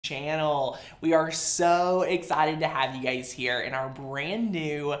channel. We are so excited to have you guys here in our brand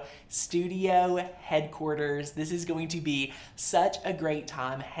new studio headquarters. This is going to be such a great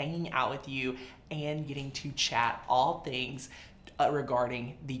time hanging out with you and getting to chat all things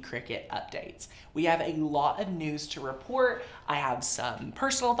regarding the Cricut updates. We have a lot of news to report. I have some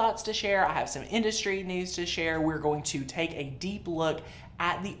personal thoughts to share. I have some industry news to share. We're going to take a deep look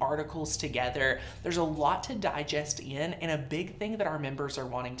at the articles together. There's a lot to digest in, and a big thing that our members are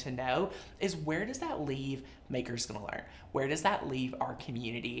wanting to know is, where does that leave Makers Gonna Learn? Where does that leave our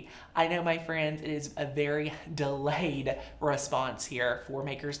community? I know, my friends, it is a very delayed response here for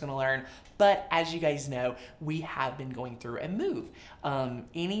Makers Gonna Learn, but as you guys know, we have been going through a move.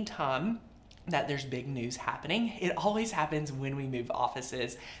 Anytime that there's big news happening, it always happens when we move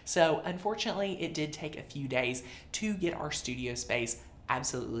offices. So unfortunately, it did take a few days to get our studio space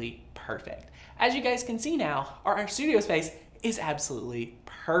absolutely perfect. As you guys can see now, our studio space is absolutely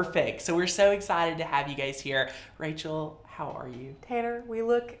perfect. So we're so excited to have you guys here. Rachel, how are you? Tanner, we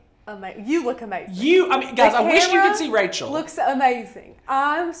look amazing. You look amazing. Guys, I wish you could see Rachel. Looks amazing.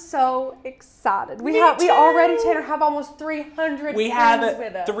 I'm so excited. We already, Tanner, have almost 300 we friends have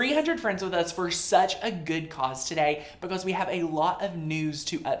with us. 300 friends with us for such a good cause today, because we have a lot of news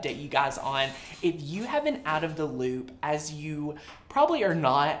to update you guys on. If you have been out of the loop, as you probably are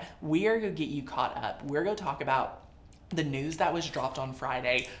not, we are going to get you caught up. We're going to talk about the news that was dropped on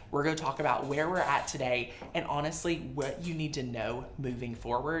Friday. We're going to talk about where we're at today, and honestly, what you need to know moving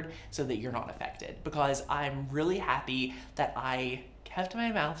forward so that you're not affected. Because I'm really happy that I kept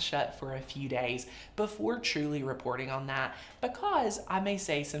my mouth shut for a few days before truly reporting on that, because I may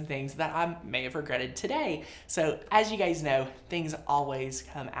say some things that I may have regretted today. So as you guys know, things always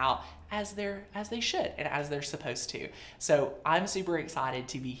come out as they should and as they're supposed to. So I'm super excited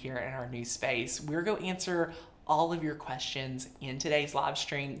to be here in our new space. We're going to answer all of your questions in today's live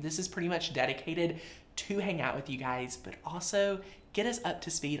stream. This is pretty much dedicated to hang out with you guys, but also get us up to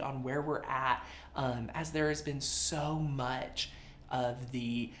speed on where we're at, as there has been so much of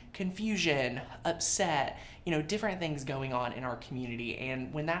the confusion, upset, different things going on in our community.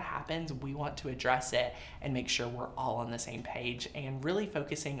 And when that happens, we want to address it and make sure we're all on the same page and really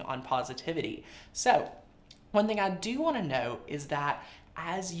focusing on positivity. So one thing I do want to know is that,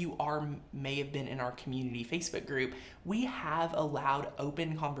 as you may have been in our community Facebook group, we have allowed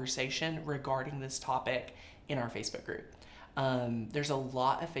open conversation regarding this topic in our Facebook group. There's a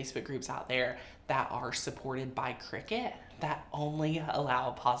lot of Facebook groups out there that are supported by Cricut that only allow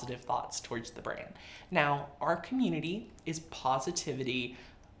positive thoughts towards the brand. Now, our community is positivity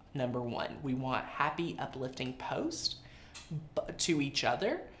 #1. We want happy, uplifting posts to each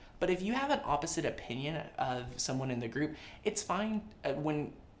other. But if you have an opposite opinion of someone in the group, it's fine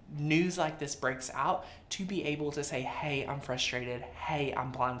when news like this breaks out to be able to say, hey, I'm frustrated. Hey,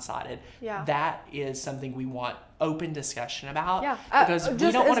 I'm blindsided. Yeah. That is something we want open discussion about. Yeah. Because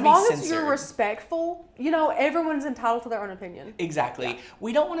we don't want to be censored. As long as you're respectful, everyone's entitled to their own opinion. Exactly. Yeah.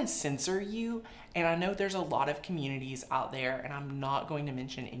 We don't want to censor you. And I know there's a lot of communities out there, and I'm not going to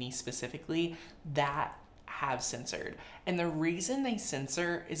mention any specifically, that have censored. And the reason they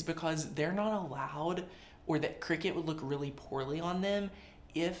censor is because they're not allowed, or that Cricut would look really poorly on them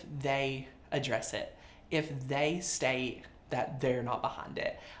if they address it, if they state that they're not behind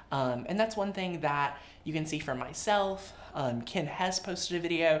it. And that's one thing that you can see from myself. Ken has posted a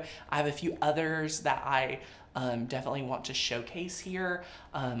video. I have a few others that I definitely want to showcase here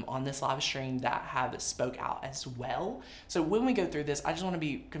on this live stream that have spoke out as well. So when we go through this, I just want to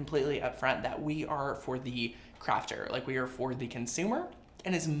be completely upfront that we are for the crafter, like we are for the consumer.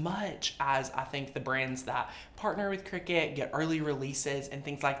 And as much as I think the brands that partner with Cricut, get early releases and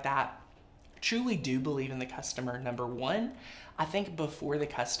things like that, truly do believe in the customer #1, I think before the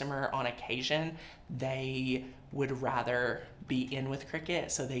customer, on occasion, they would rather be in with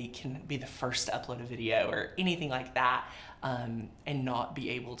Cricut so they can be the first to upload a video or anything like that, and not be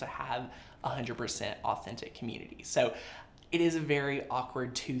able to have 100% authentic community. So it is a very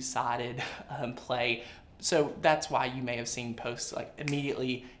awkward two-sided play. So that's why you may have seen posts like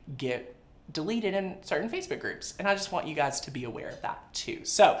immediately get deleted in certain Facebook groups. And I just want you guys to be aware of that too.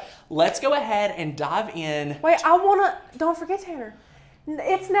 So let's go ahead and dive in. Wait, don't forget, Tanner.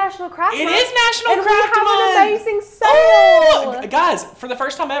 It's National Craft Month. It is National Craft Month. And we have an amazing sale. Oh, guys, for the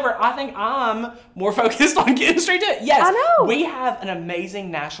first time ever, I think I'm more focused on getting straight to it. Yes, I know. We have an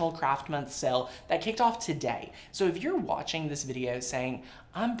amazing National Craft Month sale that kicked off today. So if you're watching this video saying,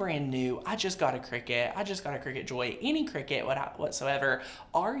 I'm brand new, I just got a Cricut Joy, any Cricut whatsoever,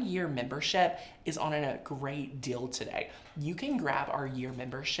 our year membership is on a great deal today. You can grab our year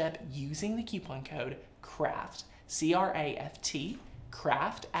membership using the coupon code CRAFT, CRAFT,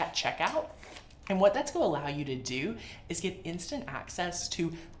 craft at checkout. And what that's going to allow you to do is get instant access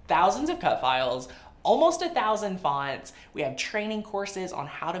to thousands of cut files, almost 1,000 fonts. We have training courses on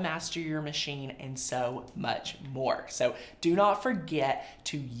how to master your machine and so much more. So do not forget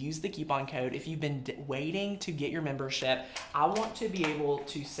to use the coupon code. If you've been waiting to get your membership, I want to be able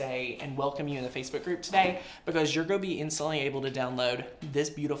to say and welcome you in the Facebook group today, because you're going to be instantly able to download this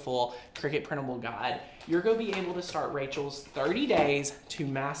beautiful Cricut printable guide. You're going to be able to start Rachel's 30 days to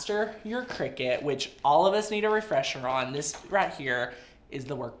master your Cricut, which all of us need a refresher on. This right here is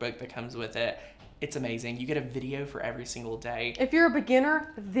the workbook that comes with it. It's amazing. You get a video for every single day. If you're a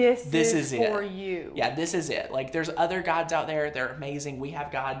beginner, this is for it. you. Yeah, this is it. Like, there's other guides out there. They're amazing. We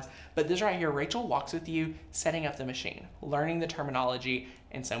have guides. But this right here, Rachel walks with you, setting up the machine, learning the terminology,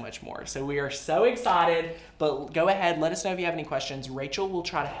 and so much more. So we are so excited. But go ahead, let us know if you have any questions. Rachel will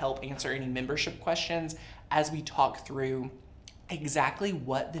try to help answer any membership questions as we talk through exactly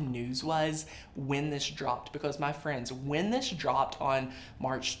what the news was when this dropped. Because my friends, when this dropped on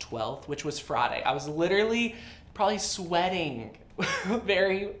March 12th, which was Friday, I was literally probably sweating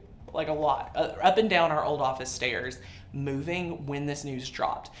like a lot, up and down our old office stairs, moving when this news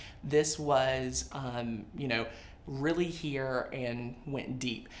dropped. This was, you know, really here and went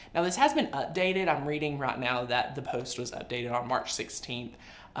deep. Now this has been updated. I'm reading right now that the post was updated on March 16th,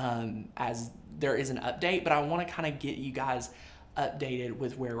 as there is an update, but I want to kind of get you guys updated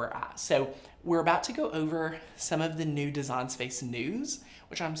with where we're at. So we're about to go over some of the new Design Space news,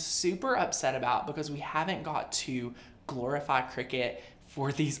 which I'm super upset about because we haven't got to glorify Cricut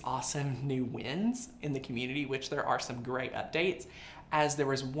for these awesome new wins in the community, which there are some great updates, as there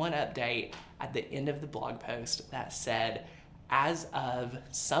was one update at the end of the blog post that said, as of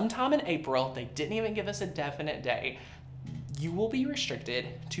sometime in April, they didn't even give us a definite day, you will be restricted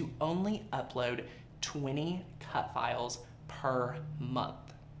to only upload 20 cut files per month.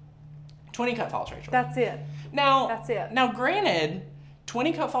 20 cut files, Rachel. That's it. That's it. Now, granted,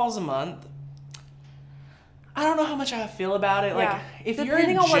 20 cut files a month, I don't know how much I feel about it. Yeah. Like, if Depending you're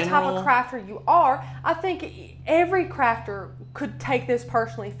in on what type of crafter you are, I think every crafter could take this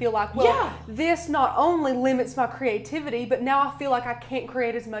personally, feel like, well, yeah, this not only limits my creativity, but now I feel like I can't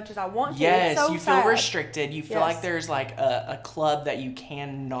create as much as I want to. Yes, it's so you feel sad. restricted. You feel like there's like a club that you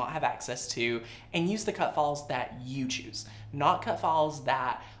cannot have access to, and use the cut files that you choose, not cut files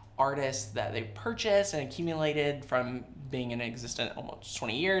that artists that they purchased and accumulated from being in existence almost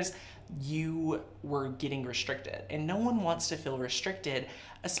 20 years. You were getting restricted, and no one wants to feel restricted,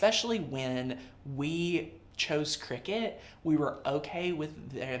 especially when we chose Cricut. We were okay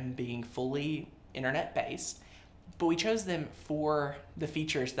with them being fully internet based, but we chose them for the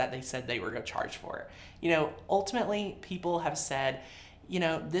features that they said they were going to charge for. You know, ultimately people have said, you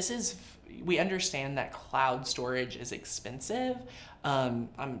know, we understand that cloud storage is expensive. Air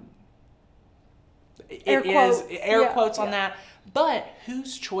quotes on that. But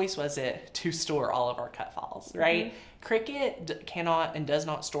whose choice was it to store all of our cut files, right? Cricut cannot and does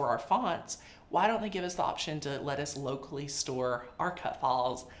not store our fonts. Why don't they give us the option to let us locally store our cut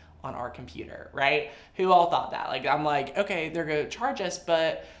files on our computer, right? Who all thought that? Like, I'm like, okay, they're going to charge us,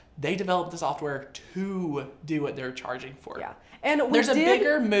 but they developed the software to do what they're charging for. Yeah. And there's a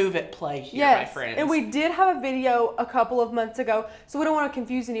bigger move at play here, my friends. And we did have a video a couple of months ago, so we don't want to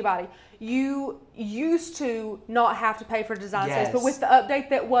confuse anybody. You used to not have to pay for Design Space, but with the update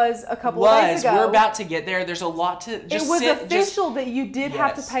that was a couple of days ago. We're about to get there. There's a lot to just It was official that you did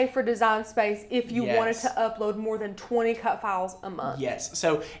have to pay for Design Space if you wanted to upload more than 20 cut files a month. Yes.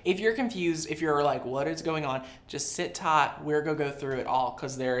 So if you're confused, if you're like, what is going on, just sit tight. We're going to go through it all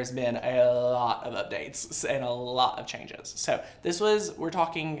because there has been a lot of updates and a lot of changes. So we're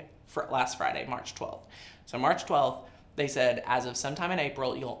talking for last Friday, March 12th. So March 12th, they said as of sometime in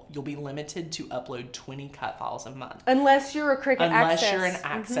April, you'll be limited to upload 20 cut files a month. Unless you're a Cricut Access. Unless you're an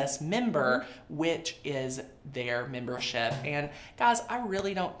Access member, which is their membership. And guys, I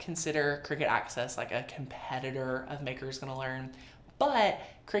really don't consider Cricut Access like a competitor of Maker's Gonna Learn, but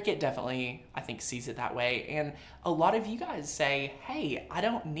Cricut definitely, I think, sees it that way. And a lot of you guys say, hey, I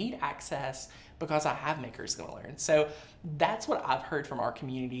don't need Access because I have Maker's Gonna Learn. So that's what I've heard from our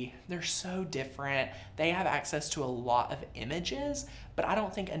community. They're so different. They have access to a lot of images, but I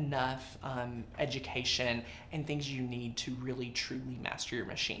don't think enough education and things you need to really truly master your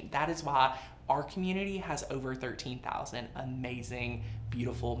machine. That is why our community has over 13,000 amazing,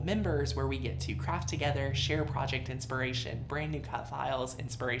 beautiful members where we get to craft together, share project inspiration, brand new cut files,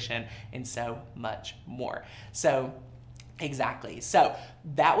 inspiration, and so much more. So exactly. So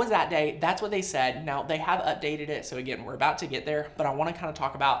that was that day. That's what they said. Now they have updated it. So again, we're about to get there, but I want to kind of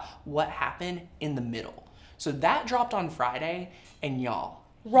talk about what happened in the middle. So that dropped on Friday, and y'all,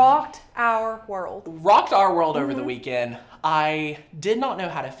 rocked our world over the weekend. I did not know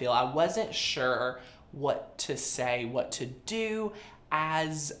how to feel. I wasn't sure what to say, what to do,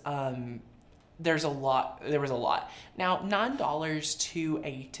 as there was a lot. Now, $9 to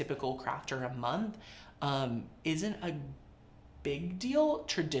a typical crafter a month isn't a big deal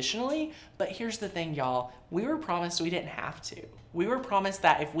traditionally, but here's the thing, y'all. We were promised we didn't have to. We were promised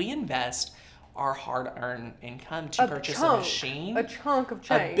that if we invest our hard-earned income to purchase a machine, a chunk of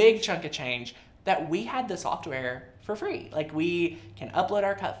change, a big chunk of change, that we had the software for free. Like, we can upload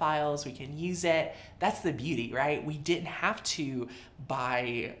our cut files, we can use it. That's the beauty, right? We didn't have to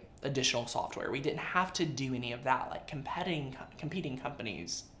buy additional software. We didn't have to do any of that like competing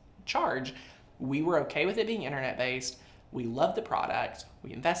companies charge. We were okay with it being internet-based. We loved the product,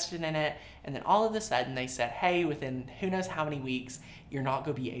 we invested in it, and then all of a sudden they said, hey, within who knows how many weeks, you're not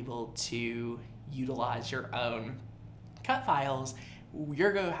going to be able to utilize your own cut files.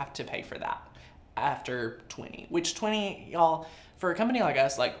 You're going to have to pay for that after 20, which 20, y'all, for a company like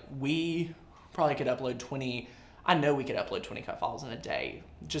us, like, we probably could upload 20. I know we could upload 20 cut files in a day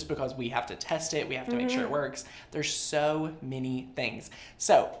just because we have to test it. We have to make sure it works. There's so many things.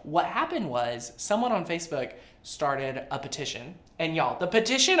 So what happened was someone on Facebook started a petition, and y'all, the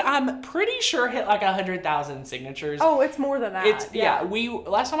petition, I'm pretty sure hit like 100,000 signatures. Oh, it's more than that. Yeah. We,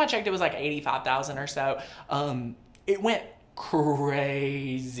 last time I checked, it was like 85,000 or so. It went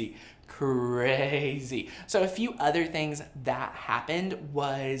crazy. So a few other things that happened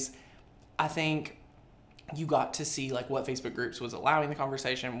was, I think, you got to see like what Facebook groups was allowing the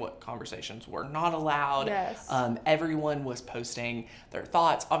conversation, what conversations were not allowed. Yes. Everyone was posting their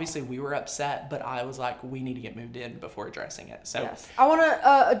thoughts. Obviously, we were upset, but I was like, we need to get moved in before addressing it. So yes. I want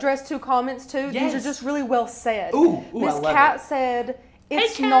to address 2 comments too. Yes. These are just really well said. Miss Kat said,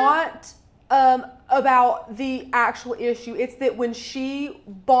 it's not about the actual issue. It's that when she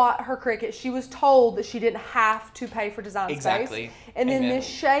bought her Cricut, she was told that she didn't have to pay for design space. And then Miss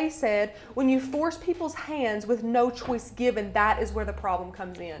Shay said, when you force people's hands with no choice given, that is where the problem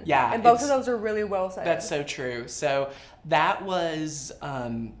comes in. Yeah. And both of those are really well said. That's so true. So that was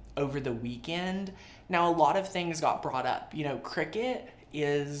over the weekend. Now, a lot of things got brought up. You know, Cricut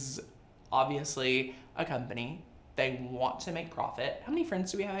is obviously a company. They want to make profit. How many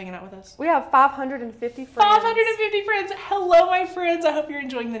friends do we have hanging out with us? We have 550 friends. 550 friends. Hello, my friends. I hope you're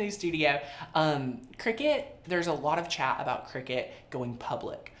enjoying the new studio. Cricut, there's a lot of chat about Cricut going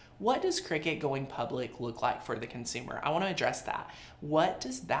public. What does Cricut going public look like for the consumer? I want to address that. What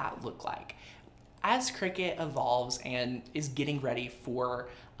does that look like? As Cricut evolves and is getting ready for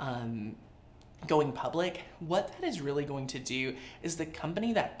going public, what that is really going to do is the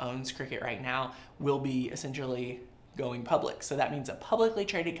company that owns Cricut right now will be essentially going public. So that means a publicly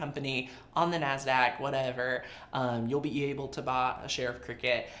traded company on the NASDAQ, whatever. You'll be able to buy a share of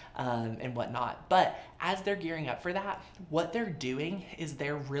Cricut and whatnot. But as they're gearing up for that, what they're doing is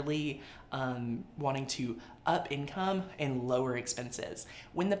they're really wanting to up income and lower expenses.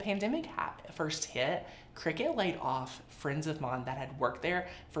 When the pandemic first hit, Cricut laid off friends of mine that had worked there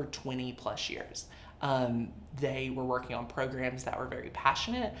for 20 plus years. They were working on programs that were very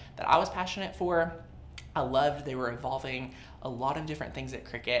passionate, that I was passionate for. I loved. They were evolving a lot of different things at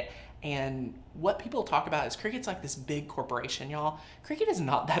Cricut. And what people talk about is Cricut's like this big corporation, y'all. Cricut is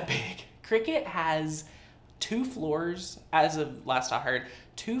not that big. Cricut has 2 floors, as of last I heard,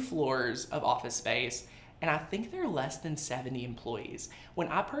 2 floors of office space. And I think they're less than 70 employees. When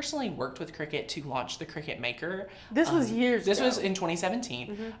I personally worked with Cricut to launch the Cricut Maker. This was years ago. This was in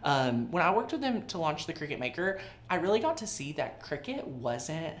 2017. When I worked with them to launch the Cricut Maker, I really got to see that Cricut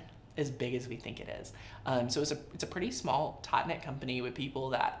wasn't as big as we think it is. So it's a pretty small, tight-knit company with people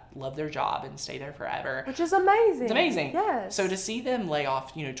that love their job and stay there forever. Which is amazing. It's amazing. Yes. So to see them lay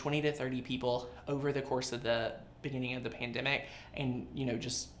off, 20 to 30 people over the course of the beginning of the pandemic and,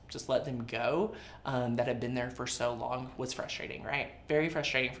 just let them go that had been there for so long was frustrating, right? Very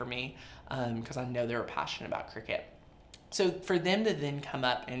frustrating for me because I know they were passionate about Cricut. So for them to then come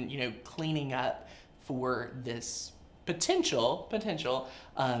up and, cleaning up for this potential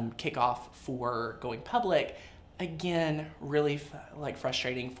kickoff for going public, again, really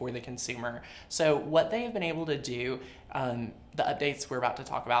frustrating for the consumer. So what they have been able to do, the updates we're about to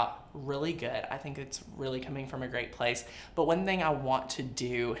talk about, really good. I think it's really coming from a great place. But one thing I want to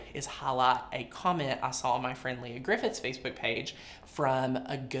do is highlight a comment I saw on my friend Leah Griffith's Facebook page from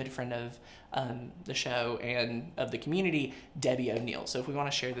a good friend of the show and of the community, Debbie O'Neill. So if we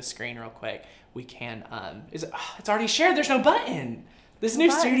want to share the screen real quick, we can. It's already shared. There's no button. This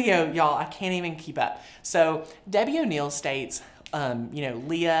new studio, y'all, I can't even keep up. So Debbie O'Neill states,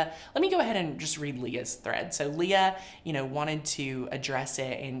 Leah, let me go ahead and just read Leah's thread. So Leah, wanted to address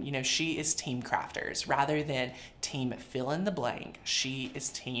it, and, she is team crafters rather than team fill in the blank. She is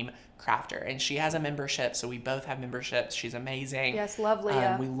team crafter, and she has a membership. So we both have memberships. She's amazing. Yes. Love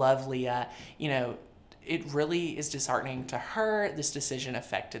Leah. We love Leah. It really is disheartening to her. This decision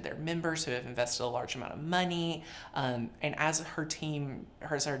affected their members who have invested a large amount of money. And as her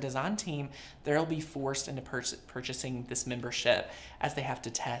design team, they'll be forced into purchasing this membership as they have to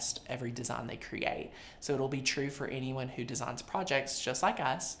test every design they create. So it'll be true for anyone who designs projects just like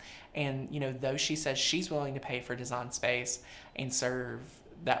us. And, though she says she's willing to pay for Design Space and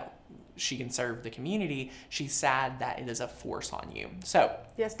she can serve the community, she's sad that it is a force on you. So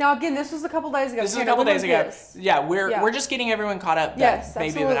yes. Now again, this was a couple days ago. This is a couple days ago. Yeah, we're just getting everyone caught up. Yes, maybe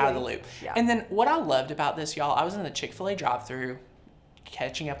absolutely. been out of the loop. Yeah. And then what I loved about this, y'all, I was in the Chick-fil-A drive-through,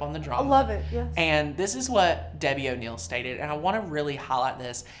 catching up on the drama. I love it. Yes. And this is what Debbie O'Neill stated, and I want to really highlight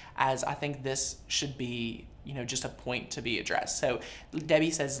this, as I think this should be just a point to be addressed. So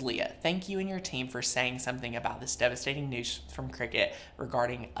Debbie says, Leah, thank you and your team for saying something about this devastating news from Cricut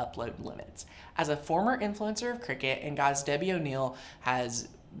regarding upload limits. As a former influencer of Cricut, and guys, Debbie O'Neill has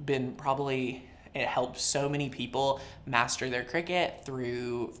been it helped so many people master their Cricut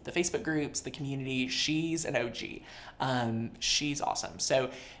through the Facebook groups, the community. She's an OG. She's awesome. So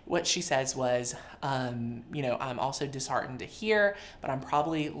what she says was, I'm also disheartened to hear, but I'm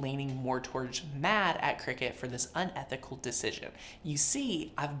probably leaning more towards mad at Cricut for this unethical decision. You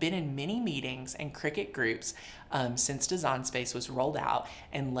see, I've been in many meetings and Cricut groups since Design Space was rolled out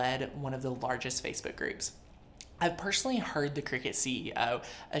and led one of the largest Facebook groups. I've personally heard the Cricut CEO,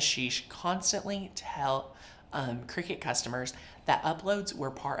 Ashish, constantly tell Cricut customers that uploads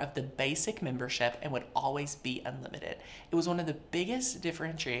were part of the basic membership and would always be unlimited. It was one of the biggest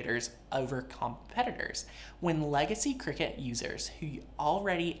differentiators over competitors. When legacy Cricut users who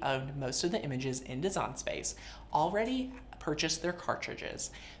already owned most of the images in Design Space already purchased their cartridges,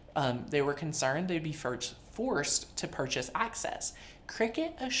 they were concerned they'd be forced to purchase access.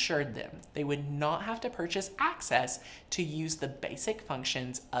 Cricut assured them they would not have to purchase access to use the basic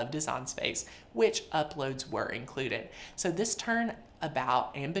functions of Design Space, which uploads were included. So this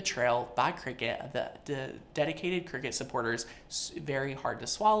turnabout and betrayal by Cricut of the dedicated Cricut supporters, very hard to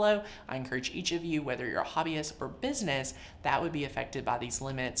swallow. I encourage each of you, whether you're a hobbyist or business that would be affected by these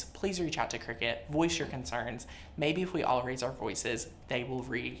limits, please reach out to Cricut, voice your concerns. Maybe if we all raise our voices, they will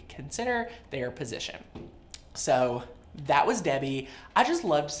reconsider their position. So that was Debbie. I just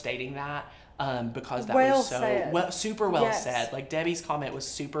loved stating that because that was so super well said. Like, Debbie's comment was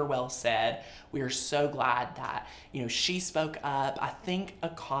super well said. We are so glad that, she spoke up. I think a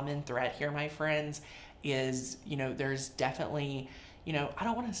common thread here, my friends, is, there's definitely, I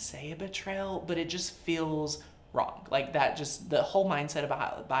don't want to say a betrayal, but it just feels wrong. Like, that just, the whole mindset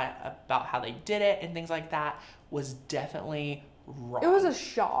about how they did it and things like that was definitely wrong. It was a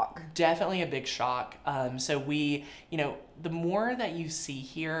shock. Definitely a big shock. So we, the more that you see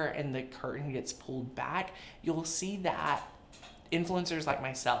here and the curtain gets pulled back, you'll see that influencers like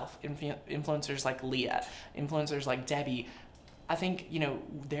myself, influencers like Leah, influencers like Debbie, I think,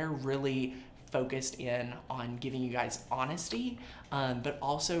 they're really focused in on giving you guys honesty, but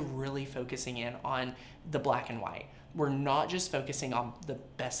also really focusing in on the black and white. We're not just focusing on the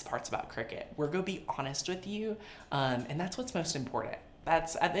best parts about Cricut. We're going to be honest with you, and that's what's most important.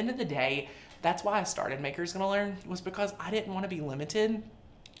 That's, at the end of the day, that's why I started Makers Gonna Learn, was because I didn't want to be limited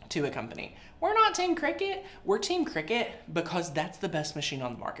to a company. We're not Team Cricut. We're Team Cricut because that's the best machine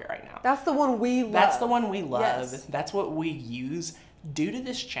on the market right now. That's the one we love. That's the one we love. Yes. That's what we use. Due to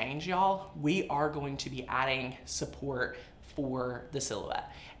this change, y'all, we are going to be adding support for the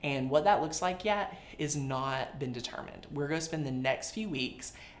silhouette. And what that looks like yet is not been determined. We're going to spend the next few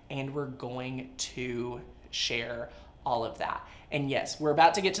weeks and we're going to share all of that. And yes, we're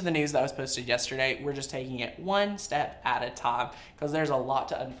about to get to the news that was posted yesterday. We're just taking it one step at a time because there's a lot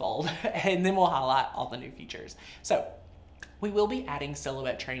to unfold, and then we'll highlight all the new features. So we will be adding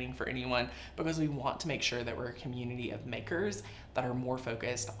silhouette training for anyone because we want to make sure that we're a community of makers that are more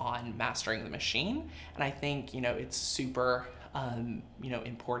focused on mastering the machine. And I think, it's super,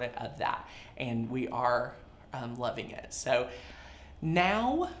 important of that. And we are loving it. So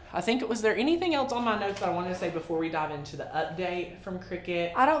now, I think, was there anything else on my notes that I wanted to say before we dive into the update from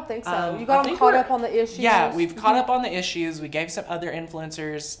Cricut? I don't think so. You got them caught up on the issues. Yeah, we've caught up on the issues. We gave some other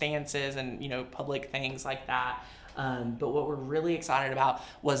influencers stances and, public things like that. But what we're really excited about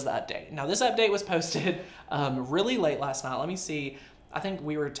was the update. Now, this update was posted really late last night. Let me see. I think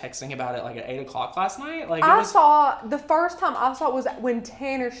we were texting about it like at 8 o'clock last night. Like the first time I saw it was when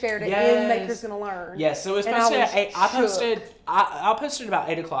Tanner shared it in Maker's Gonna Learn. Yes, so it was posted at 8. I posted about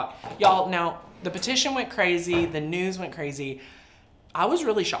 8 o'clock. Y'all, now the petition went crazy, the news went crazy. I was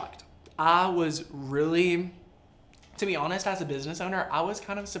really shocked. I was really, to be honest, as a business owner, I was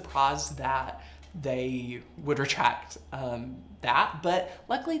kind of surprised that they would retract that, but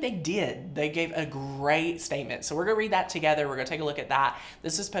luckily they did. They gave a great statement. So we're gonna read that together. We're gonna take a look at that.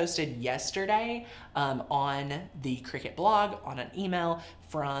 This was posted yesterday on the Cricut blog on an email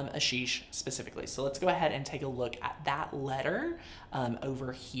from Ashish specifically. So let's go ahead and take a look at that letter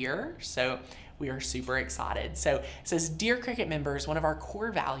over here. So we are super excited. So it says, "Dear Cricut members, one of our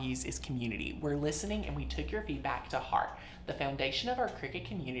core values is community. We're listening and we took your feedback to heart. The foundation of our Cricut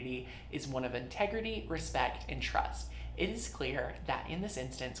community is one of integrity, respect, and trust. It is clear that in this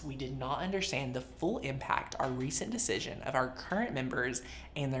instance, we did not understand the full impact our recent decision of our current members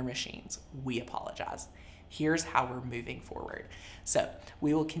and their machines. We apologize. Here's how we're moving forward. So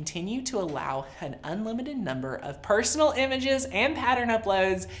we will continue to allow an unlimited number of personal images and pattern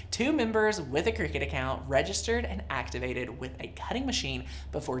uploads to members with a Cricut account registered and activated with a cutting machine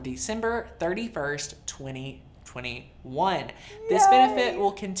before December 31st, 2021. This benefit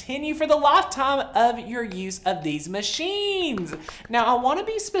will continue for the lifetime of your use of these machines." Now, I want to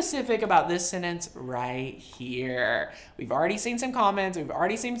be specific about this sentence right here. We've already seen some comments, we've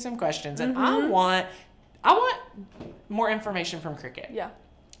already seen some questions, and I want more information from Cricut. Yeah.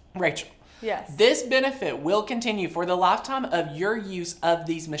 Rachel. Yes. This benefit will continue for the lifetime of your use of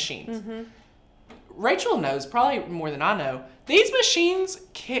these machines. Rachel knows probably more than I know. These machines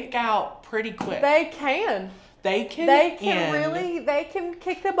kick out pretty quick. They can. They can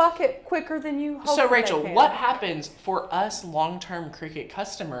kick the bucket quicker than you hope. So Rachel, what happens for us long-term Cricut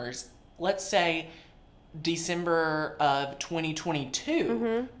customers, let's say December of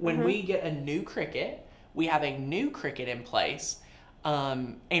 2022, when we get a new Cricut, we have a new Cricut in place,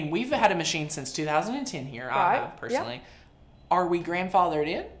 and we've had a machine since 2010 here, I have personally. Yep. Are we grandfathered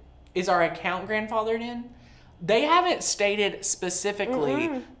in? Is our account grandfathered in? They haven't stated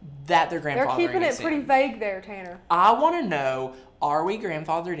specifically that they're grandfathering. They're keeping it pretty vague there, Tanner. I want to know, are we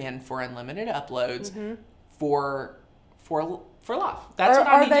grandfathered in for unlimited uploads for life? That's what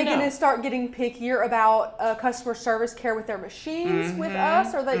I need to know. Are they going to start getting pickier about customer service care with their machines with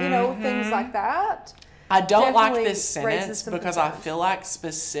us? Or things like that? I don't like this sentence because I feel like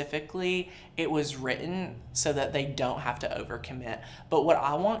specifically it was written so that they don't have to overcommit. But what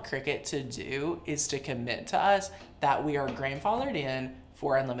I want Cricut to do is to commit to us that we are grandfathered in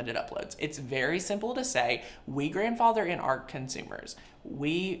for unlimited uploads. It's very simple to say. We grandfather in our consumers.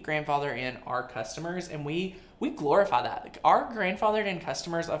 We grandfather in our customers, and we glorify that. Like our grandfathered in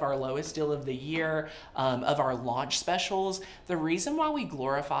customers of our lowest deal of the year, of our launch specials, the reason why we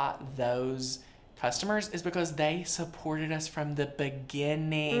glorify those customers is because they supported us from the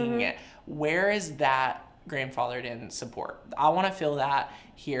beginning. Where is that grandfathered in support? I want to feel that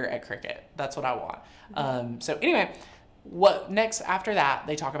here at Cricut. That's what I want. So anyway, what next after that,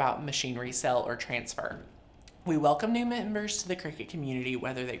 they talk about machine resale or transfer. We welcome new members to the Cricut community,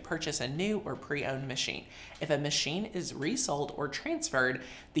 whether they purchase a new or pre-owned machine. If a machine is resold or transferred,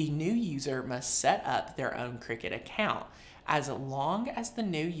 the new user must set up their own Cricut account. As long as the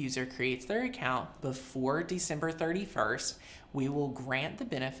new user creates their account before December 31st, we will grant the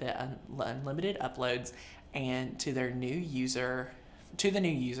benefit of unlimited uploads and to the new user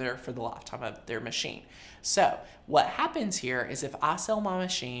for the lifetime of their machine. So what happens here is if I sell my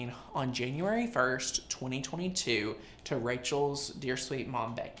machine on January 1st, 2022 to Rachel's dear sweet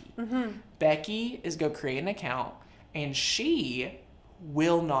mom, Becky, Becky is going to create an account, and she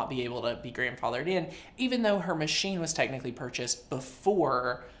will not be able to be grandfathered in, even though her machine was technically purchased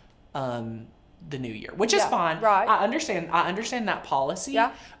before the new year, which is fine. Right. I understand that policy.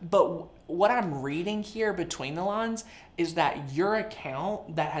 Yeah. But what I'm reading here between the lines is that your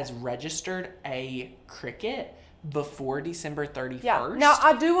account that has registered a Cricut before December 31st. Yeah. Now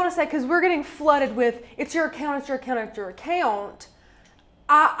I do want to say, because we're getting flooded with it's your account, it's your account, it's your account.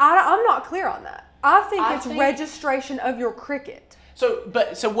 I'm not clear on that. I think it's registration of your Cricut.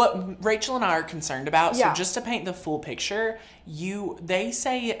 So what Rachel and I are concerned about, so just to paint the full picture, they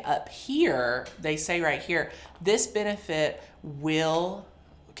say up here, they say right here, this benefit will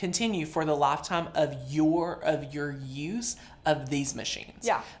continue for the lifetime of your use of these machines.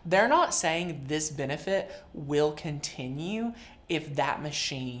 Yeah. They're not saying this benefit will continue if that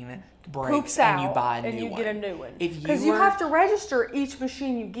machine breaks and you buy a new one. And you get a new one. Because you have to register each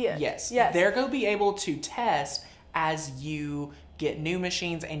machine you get. Yes. They're going to be able to test as you get new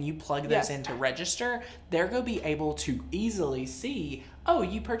machines and you plug those in to register, they're going to be able to easily see, oh,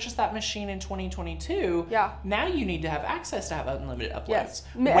 you purchased that machine in 2022. Yeah. Now you need to have access to have unlimited uploads. Yes.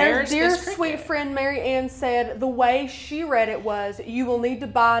 Where's Dear this Cricut? sweet friend Mary Ann said the way she read it was, you will need to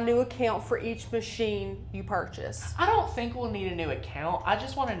buy a new account for each machine you purchase. I don't think we'll need a new account. I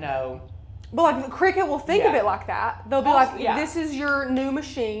just want to know. But like Cricut will think of it like that. They'll be like, Yeah. this is your new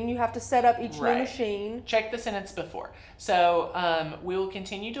machine. You have to set up each Right. new machine. Check the sentence before. So we will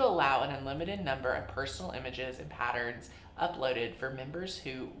continue to allow an unlimited number of personal images and patterns uploaded for members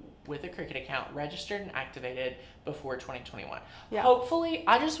who, with a Cricut account, registered and activated before 2021. Yeah. Hopefully,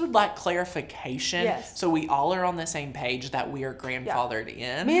 I just would like clarification, Yes. so we all are on the same page that we are grandfathered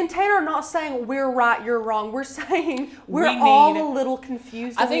in. Me and Tanner are not saying we're right, you're wrong. We're saying we're We all need- a little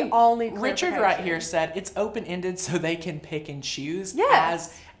confused. I And think we all need Richard right clarification. here said it's open-ended so they can pick and choose.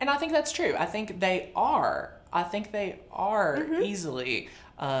 Yes. And I think that's true. I think they are. Easily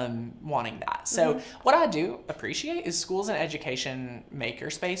wanting that. So what I do appreciate is schools and education maker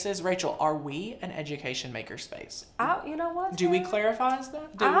spaces. Rachel, are we an education maker space? You know what? Do we Tanner? clarify that?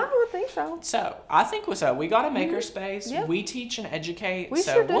 I would think so. So I think so. We got a maker space. Yeah. We teach and educate. We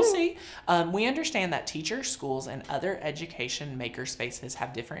so sure do. we'll see. We understand that teachers, schools, and other education maker spaces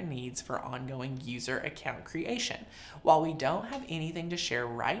have different needs for ongoing user account creation. While we don't have anything to share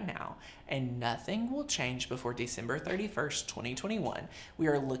right now, and nothing will change before December 31st, 2021, we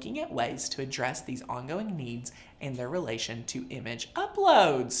are looking at ways to address these ongoing needs and their relation to image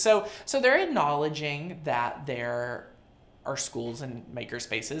uploads. So they're acknowledging that there are schools and maker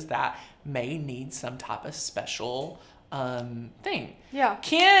spaces that may need some type of special thing. Yeah.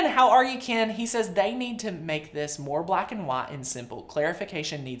 Ken, how are you, Ken? He says they need to make this more black and white and simple.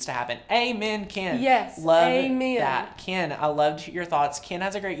 Clarification needs to happen. Amen, Ken. Yes, Love amen. that. Ken, I loved your thoughts. Ken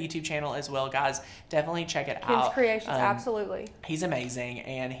has a great YouTube channel as well, guys. Definitely check it Ken's out. Creations, absolutely. He's amazing,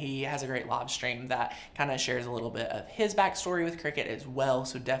 and he has a great live stream that kind of shares a little bit of his backstory with Cricut as well,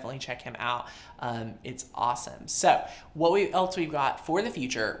 so definitely check him out. It's awesome. So what else we've got for the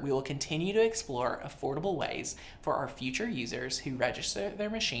future, we will continue to explore affordable ways for our future users who register their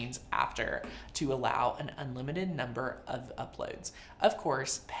machines after to allow an unlimited number of uploads. Of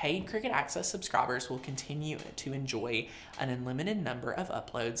course, paid Cricut Access subscribers will continue to enjoy an unlimited number of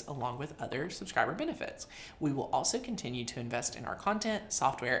uploads along with other subscriber benefits. We will also continue to invest in our content,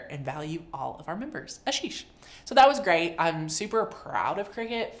 software, and value all of our members. Ashish. So that was great. I'm super proud of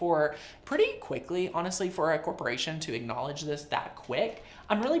Cricut for pretty quickly, honestly, for a corporation to acknowledge this that quick.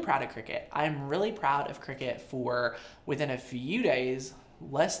 I'm really proud of Cricut. I'm really proud of Cricut for within a few days,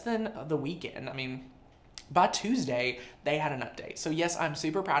 less than the weekend. I mean, by Tuesday, they had an update. So yes, I'm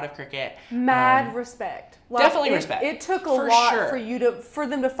super proud of Cricut. Mad respect. Definitely respect. It took a For lot sure. for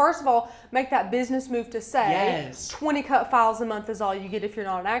them to first of all make that business move to say Yes. 20 cut files a month is all you get if you're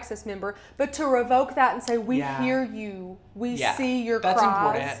not an Access member, but to revoke that and say we Yeah. hear you, we Yeah, see your that's cries.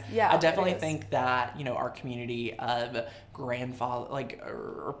 important. Yeah, I definitely it is. think that, you know, our community of grandfather, like,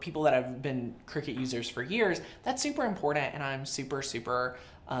 or people that have been Cricut users for years, that's super important, and I'm super, super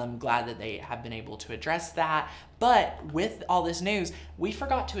glad that they have been able to address that. But with all this news, we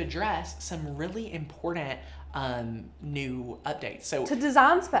forgot to address some really important new updates. So to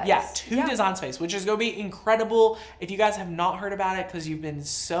Design Space. yeah, to Design Space, which is going to be incredible. If you guys have not heard about it because you've been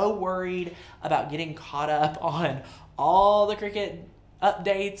so worried about getting caught up on all the Cricut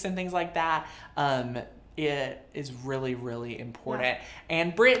updates and things like that, it is really, really important. Yeah.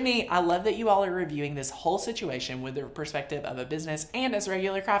 And Brittany, I love that you all are reviewing this whole situation with the perspective of a business and as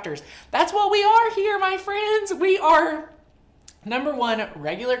regular crafters. That's what we are here, my friends. We are, number one,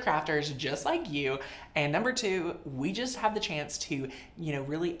 regular crafters just like you. And number two, we just have the chance to, you know,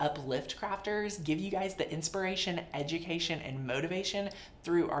 really uplift crafters, give you guys the inspiration, education, and motivation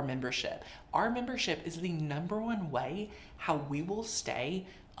through our membership. Our membership is the number one way how we will stay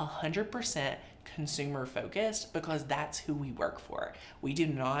 100% consumer focused, because that's who we work for. We do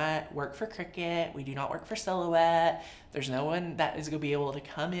not work for Cricut. We do not work for Silhouette. There's no one that is going to be able to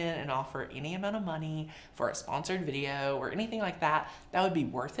come in and offer any amount of money for a sponsored video or anything like that. That would be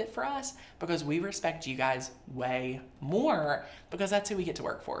worth it for us, because we respect you guys way more, because that's who we get to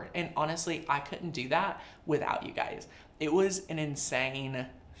work for. And honestly, I couldn't do that without you guys. It was an insane,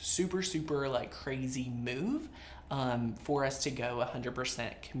 super, super like crazy move for us to go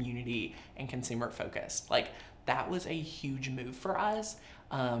 100% community and consumer focused. Like, that was a huge move for us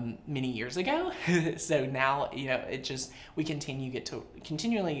many years ago. So now, you know, it just, we get to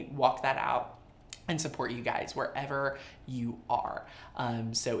continually walk that out and support you guys wherever you are.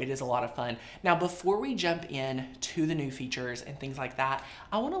 So it is a lot of fun. Now, before we jump in to the new features and things like that,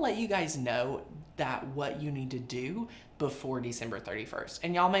 I want to let you guys know that what you need to do before December 31st.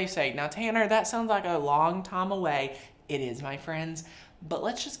 And y'all may say, now Tanner, that sounds like a long time away. It is, my friends, but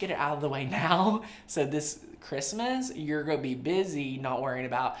let's just get it out of the way now. So this Christmas, you're gonna be busy not worrying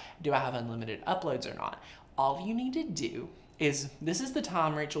about, do I have unlimited uploads or not? All you need to do is, this is the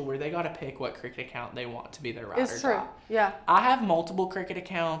time, Rachel, where they got to pick what Cricut account they want to be their ride or die. It's true, yeah. I have multiple Cricut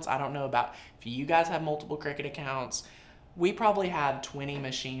accounts. I don't know about if you guys have multiple Cricut accounts. We probably have 20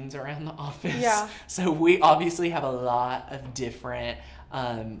 machines around the office. Yeah. So we obviously have a lot of different,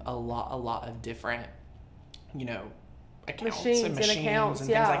 a lot of different, you know, accounts machines and accounts,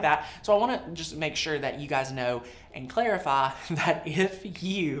 things yeah. like that. So I want to just make sure that you guys know and clarify that if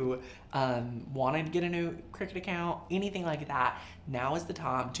you wanted to get a new Cricut account, anything like that, now is the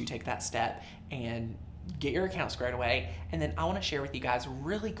time to take that step and get your account squared away. And then I want to share with you guys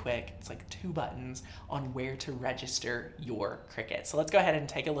really quick, it's like 2 buttons on where to register your Cricut. So let's go ahead and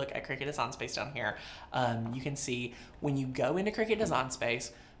take a look at Cricut Design Space down here. You can see when you go into Cricut Design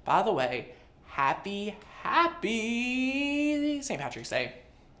Space, by the way, happy St. Patrick's Day.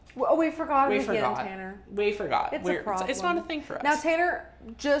 Well, we forgot it again, Tanner. We forgot. It's a problem. It's not a thing for us. Now, Tanner,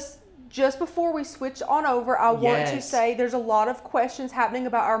 just before we switch on over, I want to say there's a lot of questions happening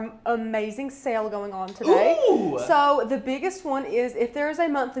about our amazing sale going on today. Ooh! So the biggest one is, if there is a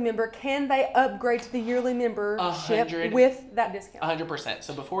monthly member, can they upgrade to the yearly membership with that discount? 100%.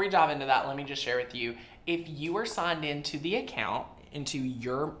 So before we dive into that, let me just share with you, if you are signed into the account, into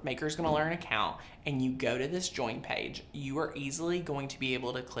your Maker's Gonna Learn account, and you go to this join page, you are easily going to be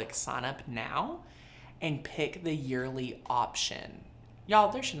able to click sign up now and pick the yearly option.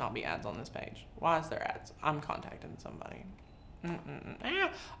 Y'all, there should not be ads on this page. Why is there ads? I'm contacting somebody.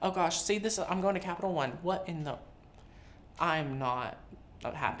 Oh gosh, see this, I'm going to Capital One. What in the, I'm not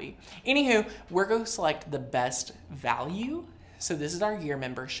happy. Anywho, we're going to select the best value. So this is our year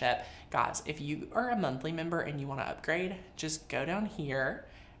membership. Guys, if you are a monthly member and you want to upgrade, just go down here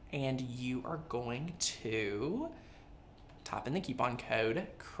and you are going to type in the coupon code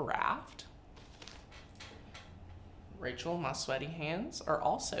CRAFT. Rachel, my sweaty hands are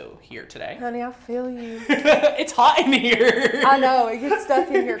also here today. Honey, I feel you. It's hot in here. I know, it gets stuck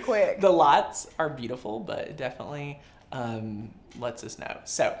in here quick. The lights are beautiful, but it definitely lets us know.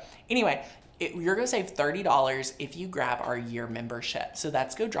 So anyway, you're going to save $30 if you grab our year membership. So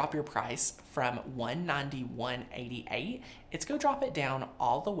that's go drop your price from $191.88. It's go drop it down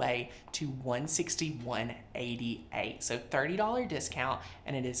all the way to $161.88. So $30 discount,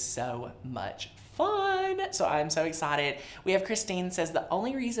 and it is so much fun. So I'm so excited. We have Christine says, the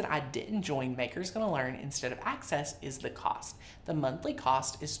only reason I didn't join Maker's Gonna Learn instead of Access is the cost. The monthly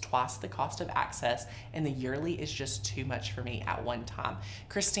cost is twice the cost of Access, and the yearly is just too much for me at one time.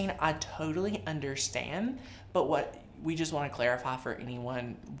 Christine, I totally understand, but what we just want to clarify for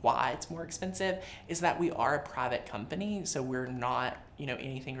anyone why it's more expensive is that we are a private company, so we're not, you know,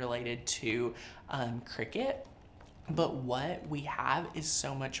 anything related to Cricut. But what we have is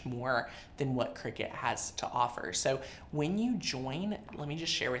so much more than what Cricut has to offer. So when you join, let me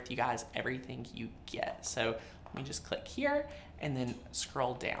just share with you guys everything you get. So let me just click here and then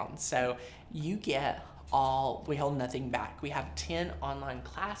scroll down. So you get we hold nothing back. We have 10 online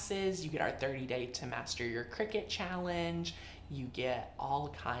classes. You get our 30-day to master your Cricut challenge. You get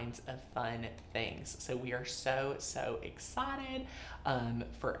all kinds of fun things. So we are so excited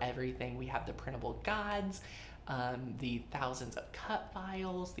for everything. We have the printable guides, the thousands of cut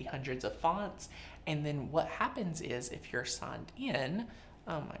files, the hundreds of fonts. And then what happens is if you're signed in,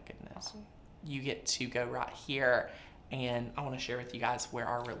 oh my goodness, you get to go right here, and I want to share with you guys where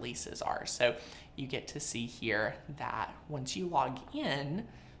our releases are. So you get to see here that once you log in,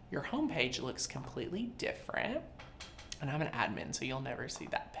 your homepage looks completely different. And I'm an admin, so you'll never see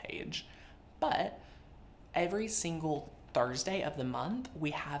that page. But every single Thursday of the month,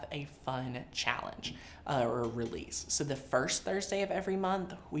 we have a fun challenge or release. So the first Thursday of every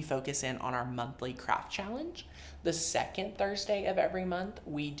month, we focus in on our monthly craft challenge. The second Thursday of every month,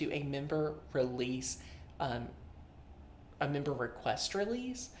 we do a member release, a member request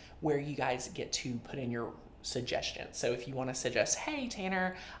release, where you guys get to put in your suggestions. So if you want to suggest, hey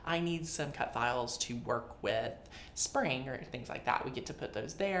Tanner, I need some cut files to work with spring or things like that, we get to put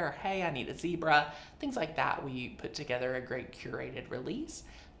those there. Hey, I need a zebra, things like that. We put together a great curated release.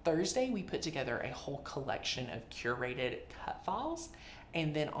 Thursday, we put together a whole collection of curated cut files.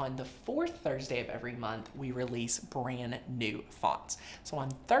 And then on the fourth Thursday of every month, we release brand new fonts. So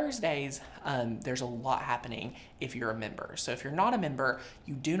on Thursdays, there's a lot happening if you're a member. So if you're not a member,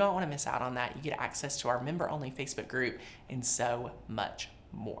 you do not want to miss out on that. You get access to our member-only Facebook group and so much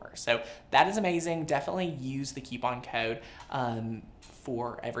more. So that is amazing. Definitely use the coupon code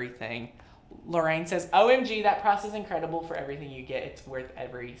for everything. Lorraine says, OMG, that price is incredible for everything you get. It's worth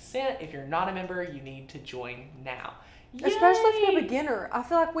every cent. If you're not a member, you need to join now. Yay! Especially if you're a beginner. I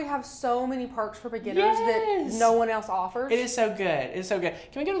feel like we have so many perks for beginners that no one else offers. It is so good. It's so good.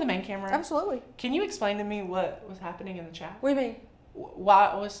 Can we go to the main camera? Absolutely. Can you explain to me what was happening in the chat? What do you mean?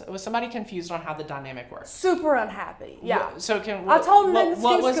 Why was somebody confused on how the dynamic works? Super unhappy. Yeah. I told them in the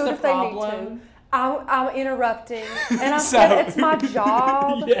what was the if they need problem? to. I'm interrupting, and I said it's my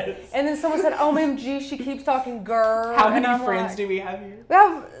job. Yes. And then someone said, "OMG, she keeps talking grr." How many friends do we have here? We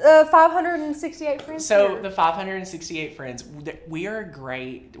have 568 friends. So here. the 568 friends,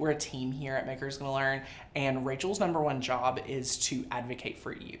 we're a team here at Makers Gonna Learn, and Rachel's #1 job is to advocate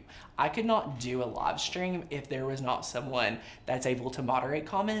for you. I could not do a live stream if there was not someone that's able to moderate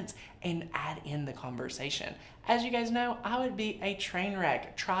comments and add in the conversation. As you guys know, I would be a train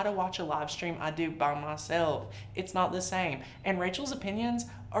wreck. Try to watch a live stream I do by myself. It's not the same. And Rachel's opinions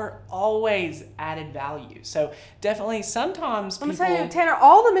are always added value. So definitely sometimes Let me tell you, Tanner,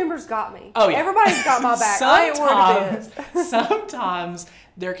 all the members got me. Oh, yeah. Everybody's got my back. I ain't worried of this. Sometimes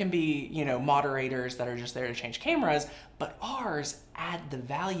there can be, moderators that are just there to change cameras, but ours add the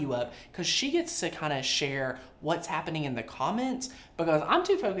value up because she gets to kind of share what's happening in the comments because I'm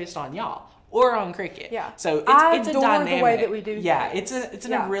too focused on y'all. Or on Cricut. Yeah. So it's a dynamic. The way that we do things. It's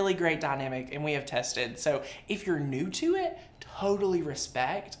a really great dynamic, and we have tested. So if you're new to it, totally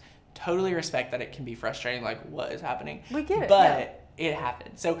respect that it can be frustrating, like what is happening. We get it. But it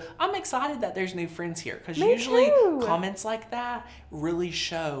happens. So I'm excited that there's new friends here because usually comments like that really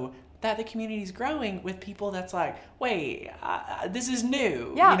show that the community is growing with people that's like, wait, this is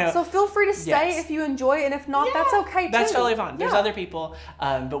new. Yeah, so feel free to stay if you enjoy it, and if not, that's okay too. That's totally fine. There's other people,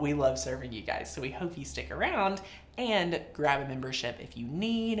 but we love serving you guys. So we hope you stick around and grab a membership if you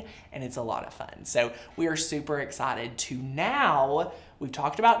need, and it's a lot of fun. So we are super excited to now, we've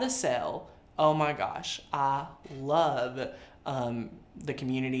talked about the sale. Oh my gosh, I love the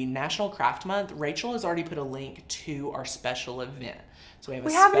community. National Craft Month. Rachel has already put a link to our special event. So we have a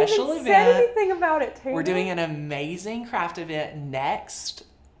special event. We haven't even said anything about it, Taylor. We're doing an amazing craft event next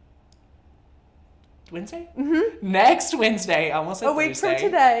Wednesday? Mm-hmm. Next Wednesday. I almost said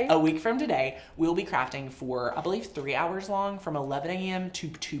Thursday. A week from today. We'll be crafting for, I believe, 3 hours long from 11 a.m. to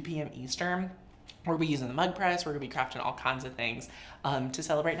 2 p.m. Eastern. We're going to be using the Mug Press. We're going to be crafting all kinds of things to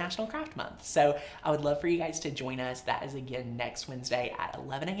celebrate National Craft Month. So I would love for you guys to join us. That is, again, next Wednesday at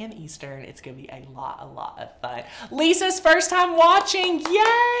 11 a.m. Eastern. It's going to be a lot of fun. Lisa's first time watching.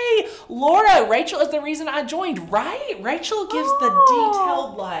 Yay! Laura, Rachel is the reason I joined, right? Rachel gives the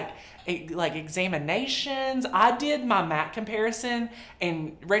detailed, like examinations. I did my mat comparison,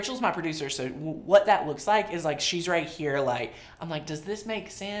 and Rachel's my producer, so what that looks like is like she's right here, like I'm like, does this make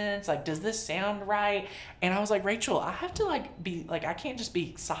sense? Like, does this sound right? And I was like, Rachel, I have to be like, I can't just be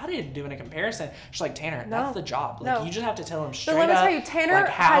excited doing a comparison. She's like, Tanner, that's the job. Like, you just have to tell them straight up. But let me tell you, Tanner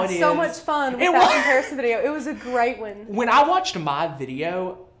had so much fun with that comparison video. It was a great one. When I watched my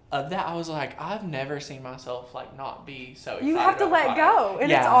video of that, I was like, I've never seen myself not be so excited. You have to let go, and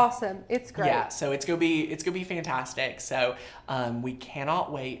it's awesome. It's great. Yeah, so it's gonna be fantastic. So we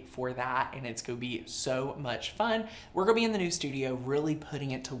cannot wait for that, and it's gonna be so much fun. We're gonna be in the new studio, really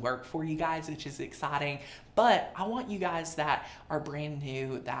putting it to work for you guys, which is exciting. But I want you guys that are brand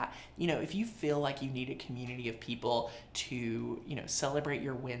new, that, if you feel like you need a community of people to, celebrate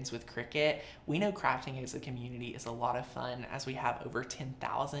your wins with Cricut, we know crafting as a community is a lot of fun, as we have over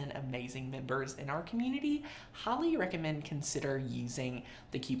 10,000 amazing members in our community. Highly recommend consider using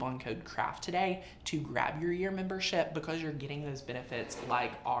the coupon code CRAFT today to grab your year membership, because you're getting those benefits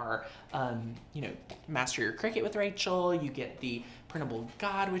like our, Master Your Cricut with Rachel. You get the printable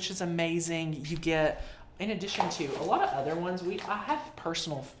guide, which is amazing. You get, in addition to a lot of other ones, I have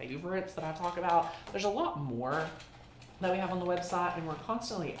personal favorites that I talk about. There's a lot more that we have on the website, and we're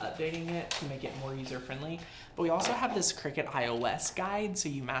constantly updating it to make it more user-friendly. But we also have this Cricut iOS guide, so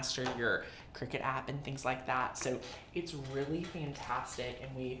you master your Cricut app and things like that. So it's really fantastic,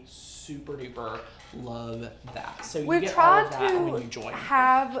 and we super duper love that. So you get all of that when you join.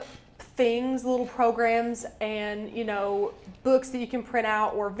 Have things, little programs, and books that you can print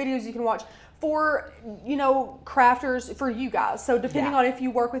out or videos you can watch for, crafters, for you guys. So depending on if you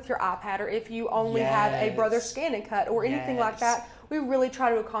work with your iPad or if you only have a Brother Scan and Cut or anything like that, we really try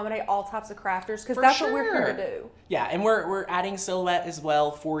to accommodate all types of crafters because that's what we're here to do. Yeah, and we're adding silhouette as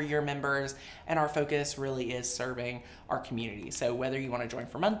well for your members, and our focus really is serving our community. So whether you want to join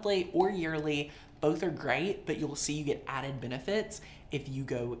for monthly or yearly, both are great, but you'll see you get added benefits if you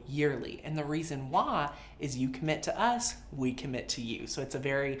go yearly. And the reason why is you commit to us, we commit to you. So it's a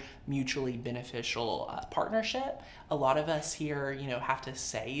very mutually beneficial partnership. A lot of us here, you know, have to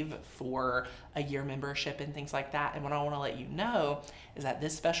save for a year membership and things like that. And what I want to let you know is that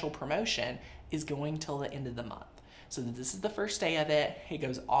this special promotion is going till the end of the month. So this is the first day of it. It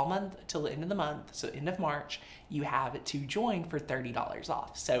goes all month till the end of the month. So end of March, you have it to join for $30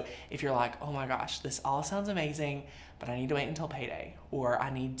 off. So if you're like, oh my gosh, this all sounds amazing, but I need to wait until payday, or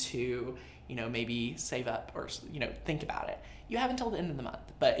I need to, you know, maybe save up or, you know, think about it. You have until the end of the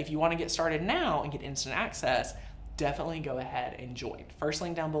month. But if you want to get started now and get instant access, definitely go ahead and join. First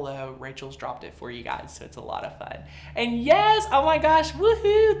link down below, Rachel's dropped it for you guys, so it's a lot of fun. And yes, oh my gosh,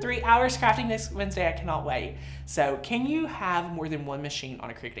 woohoo, 3 hours crafting this Wednesday, I cannot wait. So can you have more than one machine on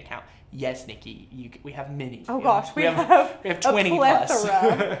a Cricut account? Yes, Nikki, we have many. Oh gosh, we have 20 plus.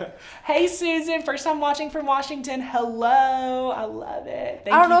 Hey Susan, first time watching from Washington. Hello, I love it.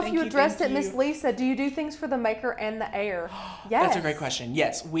 I don't know if you addressed it, Miss Lisa. Do you do things for the Maker and the Air? Yes. That's a great question.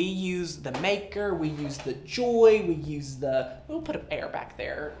 Yes, we use the Maker, we use the Joy, we use the, we'll put an Air back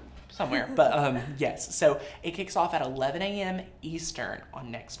there somewhere, but yes, so it kicks off at 11 a.m. Eastern on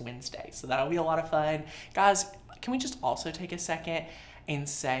next Wednesday, so that'll be a lot of fun. Guys, can we just also take a second and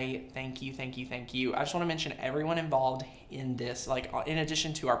say thank you, thank you, thank you. I just want to mention everyone involved in this, like in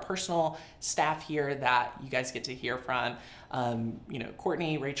addition to our personal staff here that you guys get to hear from, you know,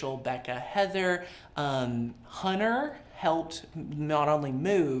 Courtney, Rachel, Becca, Heather, Hunter helped not only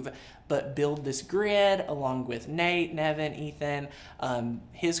move, but build this grid along with Nate, Nevin, Ethan.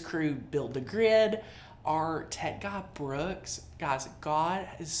 His crew built the grid. Our tech guy, Brooks, guys, God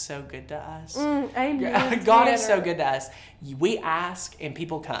is so good to us. Amen. God is so good to us. We ask and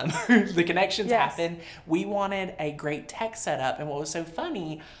people come. The connections happen. We wanted a great tech setup. And what was so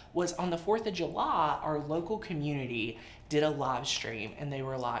funny was on the 4th of July, our local community did a live stream and they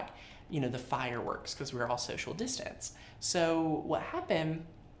were like, you know, the fireworks, because we were all social distance. So what happened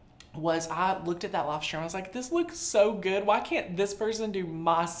was I looked at that live stream. I was like, this looks so good. Why can't this person do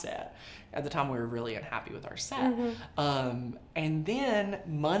my set? At the time, we were really unhappy with our set. And then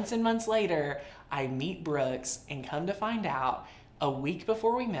months and months later, I meet Brooks and come to find out a week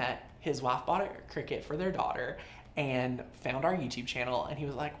before we met, his wife bought a Cricut for their daughter and found our YouTube channel. And he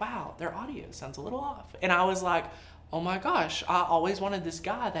was like, wow, their audio sounds a little off. And I was like, oh my gosh, I always wanted this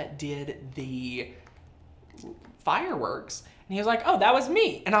guy that did the fireworks. And he was like, oh, that was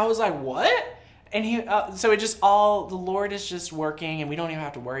me. And I was like, what? And he, so it just all, the Lord is just working and we don't even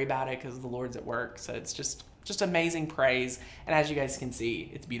have to worry about it because the Lord's at work. So it's just amazing praise. And as you guys can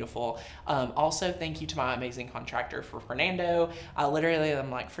see, it's beautiful. Also, thank you to my amazing contractor for Fernando. Literally, I'm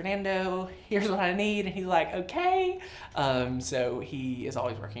like, Fernando, here's what I need. And he's like, okay. So he is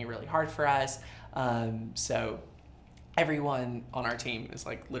always working really hard for us. So everyone on our team is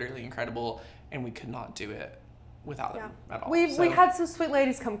like literally incredible and we could not do it without them at all. We had some sweet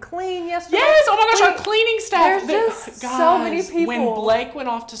ladies come clean yesterday. Yes, oh my gosh, our cleaning staff. There's just so many people. When Blake went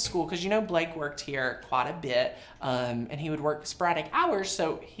off to school, because you know Blake worked here quite a bit, and he would work sporadic hours,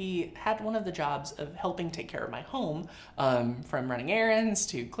 so he had one of the jobs of helping take care of my home, from running errands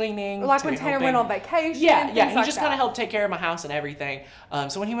to cleaning. Like when Tanner went on vacation. Yeah, he just kind of helped take care of my house and everything.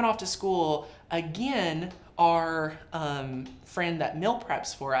 So when he went off to school, again, our friend that meal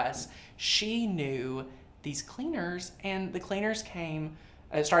preps for us, she knew these cleaners, and the cleaners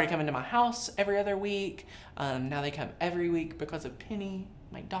started coming to my house every other week. Now they come every week because of Penny,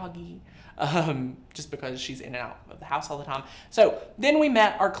 my doggy, just because she's in and out of the house all the time. So then we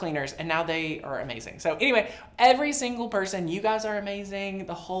met our cleaners and now they are amazing. So anyway, every single person, you guys are amazing.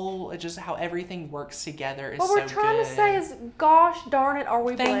 The whole, just how everything works together is so good. What we're trying to say is, gosh darn it, are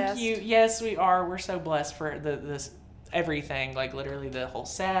we blessed? Thank you. Yes, we are. We're so blessed for this everything, like literally the whole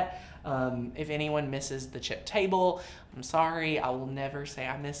set. If anyone misses the chip table, I'm sorry. I will never say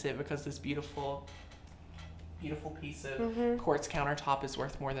I miss it because this beautiful piece of quartz countertop is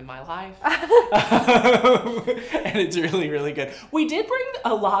worth more than my life. And it's really, really good. We did bring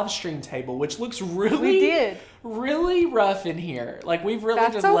a live stream table, which looks really rough in here. Like we've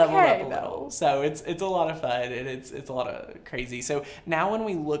really just leveled up a little. So it's a lot of fun and it's a lot of crazy. So now when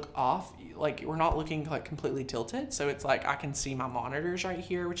we look off, like we're not looking like completely tilted. So it's like I can see my monitors right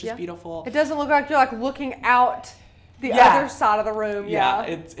here, which is beautiful. It doesn't look like you're like looking out the other side of the room. Yeah,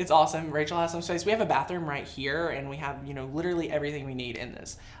 it's awesome. Rachel has some space. We have a bathroom right here, and we have, you know, literally everything we need in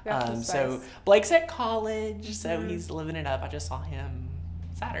this. So Blake's at college, so he's living it up. I just saw him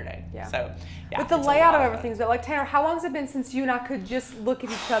Saturday. Yeah. So yeah. But the layout of everything's good. Like, Tanner, how long has it been since you and I could just look at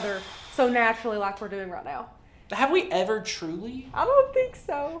each other so naturally like we're doing right now? Have we ever truly? I don't think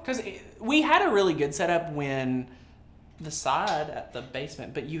so. Because we had a really good setup when the side at the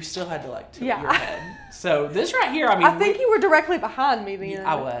basement, but you still had to like tilt your head. So this right here, I mean, I think you were directly behind me then.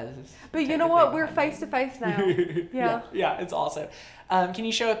 I was. But you know what? We're face to face now. Yeah, it's awesome. Can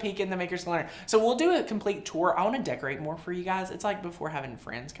you show a peek in the Makers Learn? So we'll do a complete tour. I want to decorate more for you guys. It's like before having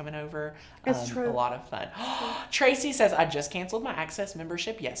friends coming over. It's true. A lot of fun. Tracy says, I just canceled my Access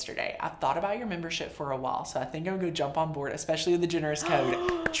membership yesterday. I've thought about your membership for a while, so I think I'm going to jump on board, especially with the generous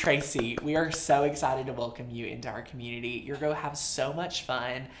code. Tracy, we are so excited to welcome you into our community. You're going to have so much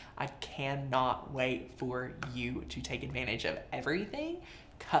fun. I cannot wait for you to take advantage of everything.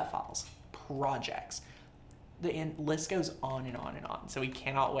 Cut files, projects. The list goes on and on and on. So we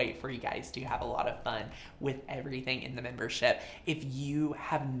cannot wait for you guys to have a lot of fun with everything in the membership. If you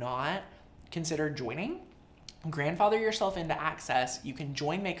have not considered joining, grandfather yourself into Access. You can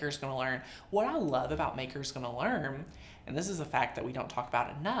join Makers Gonna Learn. What I love about Makers Gonna Learn, and this is a fact that we don't talk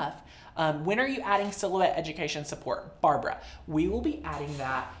about enough, when are you adding silhouette education support? Barbara, we will be adding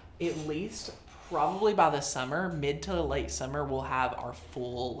that at least probably by the summer, mid to late summer. We'll have our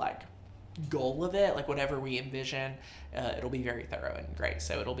full like goal of it, like whatever we envision. It'll be very thorough and great,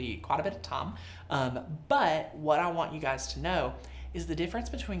 so it'll be quite a bit of time. But what I want you guys to know is the difference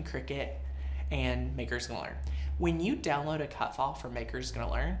between Cricut and Makers Gonna Learn. When you download a cut file from Makers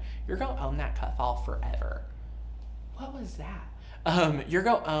Gonna Learn, you're gonna own that cut file forever. What was that? You're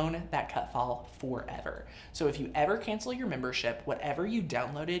gonna own that cut file forever. So if you ever cancel your membership, whatever you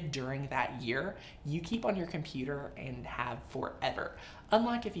downloaded during that year, you keep on your computer and have forever.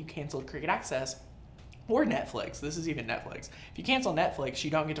 Unlike if you canceled Cricut Access or Netflix. This is even Netflix. If you cancel Netflix, you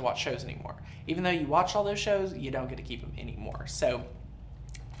don't get to watch shows anymore. Even though you watched all those shows, you don't get to keep them anymore. So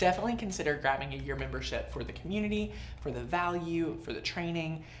definitely consider grabbing a year membership for the community, for the value, for the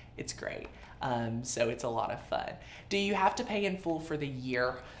training. It's great. So it's a lot of fun. Do you have to pay in full for the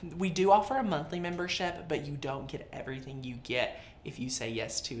year? We do offer a monthly membership, but you don't get everything you get if you say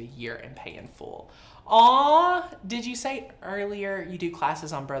yes to a year and pay in full. Aw, did you say earlier you do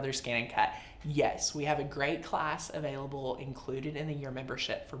classes on Brother Scan and Cut? Yes, we have a great class available included in the year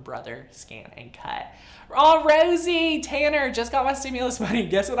membership for Brother Scan and Cut. Oh, Rosie, Tanner, just got my stimulus money.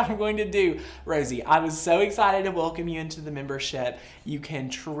 Guess what I'm going to do? Rosie, I was so excited to welcome you into the membership. You can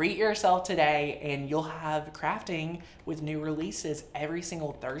treat yourself today and you'll have crafting with new releases every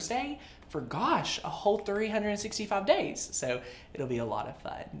single Thursday for, gosh, a whole 365 days. So it'll be a lot of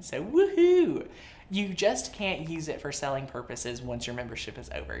fun. So woohoo! You just can't use it for selling purposes once your membership is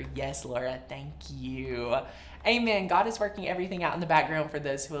over. Yes, Laura, thank you. Amen. God is working everything out in the background for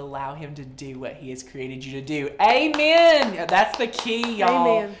those who allow him to do what he has created you to do. Amen. That's the key,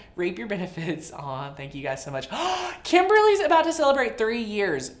 y'all. Amen. Reap your benefits. Aw, thank you guys so much. Kimberly's about to celebrate 3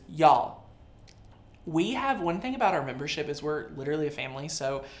 years. Y'all, we have one thing about our membership is we're literally a family.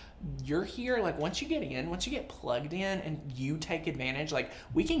 So you're here, like once you get in, once you get plugged in and you take advantage, like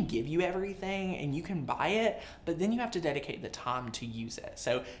we can give you everything and you can buy it, but then you have to dedicate the time to use it.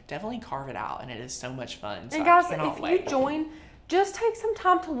 So definitely carve it out, and it is so much fun. So and guys, if you join, just take some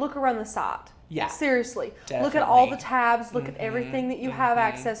time to look around the site. Yeah. Seriously. Definitely. Look at all the tabs, look at everything that you have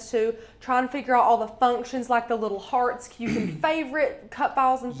access to. Try and figure out all the functions, like the little hearts. You can favorite cut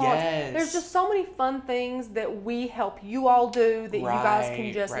files and fonts. Yes. There's just so many fun things that we help you all do that you guys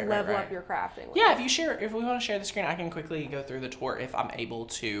can just level up your crafting with. Yeah, if we want to share the screen, I can quickly go through the tour if I'm able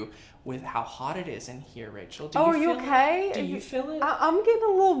to with how hot it is in here, Rachel. Are you okay? Do you feel it? I'm getting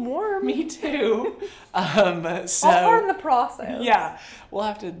a little warm. Me too. So all part of the process. Yeah, we'll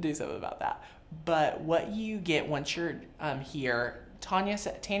have to do something about that. But what you get once you're here, Tanya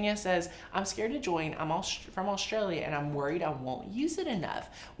says, I'm scared to join. I'm from Australia and I'm worried I won't use it enough.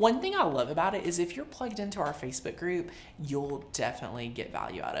 One thing I love about it is if you're plugged into our Facebook group, you'll definitely get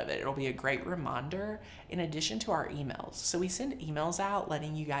value out of it. It'll be a great reminder in addition to our emails. So we send emails out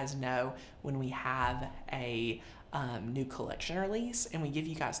letting you guys know when we have a new collection release, and we give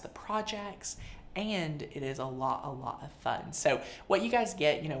you guys the projects, and it is a lot of fun. So what you guys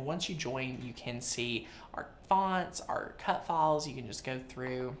get, once you join, you can see our fonts, our cut files. You can just go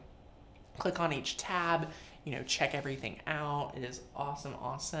through, click on each tab, check everything out. It is awesome.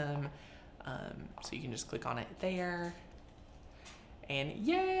 So you can just click on it there. And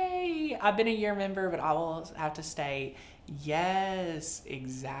yay, I've been a year member, but I will have to stay. Yes,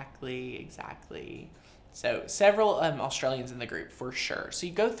 exactly. So several Australians in the group for sure. So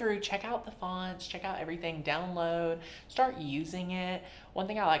you go through, check out the fonts, check out everything, download, start using it. One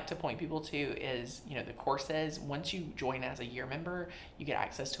thing I like to point people to is, the courses. Once you join as a year member, you get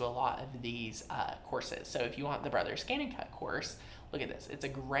access to a lot of these courses. So if you want the Brother Scan and Cut course, look at this. It's a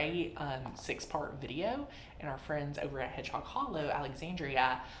great 6-part video, and our friends over at Hedgehog Hollow,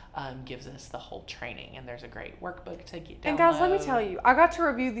 Alexandria, gives us the whole training, and there's a great workbook to get downloaded. And guys, let me tell you, I got to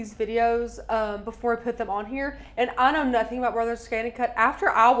review these videos before I put them on here, and I know nothing about Brother Scan and Cut. After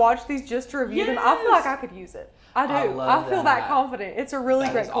I watched these just to review them, I feel like I could use it. I do. I feel that confident. It's a really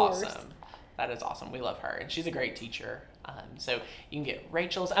great course. Awesome. That is awesome. We love her, and she's a great teacher. So you can get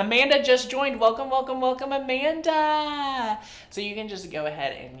Rachel's. Amanda just joined. Welcome, welcome, welcome, Amanda. So you can just go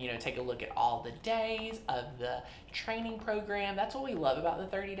ahead and, take a look at all the days of the training program. That's what we love about the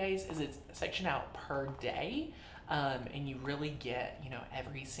 30 days is it's sectioned out per day. And you really get,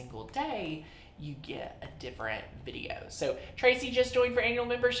 every single day you get a different video. So Tracy just joined for annual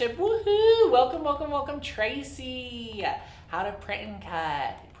membership. Woohoo! Welcome, welcome, welcome, Tracy. How to print and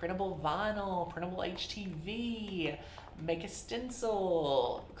cut, printable vinyl, printable HTV, make a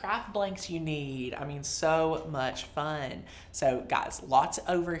stencil, craft blanks you need. I mean, so much fun. So guys, lots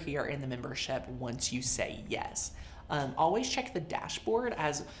over here in the membership once you say yes. Always check the dashboard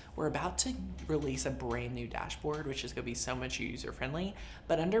as we're about to release a brand new dashboard, which is going to be so much user friendly.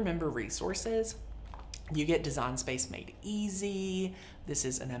 But under member resources, you get Design Space Made Easy. This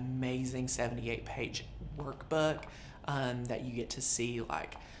is an amazing 78-page workbook that you get to see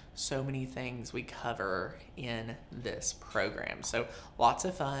like so many things we cover in this program. So lots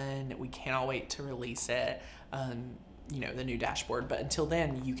of fun. We cannot wait to release it. The new dashboard, but until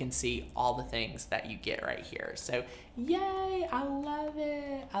then you can see all the things that you get right here. So yay, I love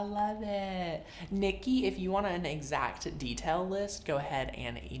it. I love it. Nikki, if you want an exact detail list, go ahead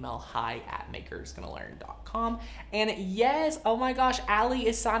and email hi@makersgonnalearn.com. And yes, oh my gosh, Allie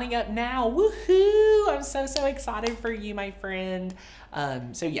is signing up now. Woohoo! I'm so excited for you, my friend.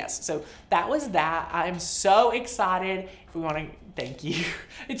 So yes, so that was that. I'm so excited. If we want to, thank you.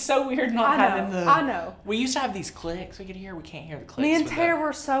 It's so weird not having the. I know. We used to have these clicks we could hear. We can't hear the clicks. Me and Taylor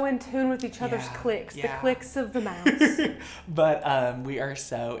were so in tune with each other's clicks, the clicks of the mouse. But we are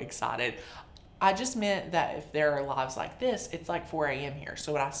so excited. I just meant that if there are lives like this, it's like 4 a.m. here.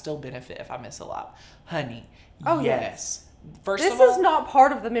 So would I still benefit if I miss a live? Honey, yes. First this of all, is not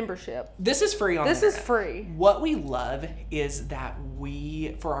part of the membership. This is free on the internet. This is free. What we love is that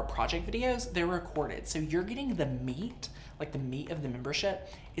for our project videos, they're recorded. So you're getting the meat, like the meat of the membership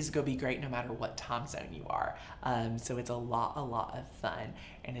is going to be great no matter what time zone you are. So it's a lot of fun,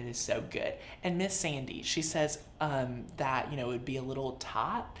 and it is so good. And Miss Sandy, she says that, it would be a little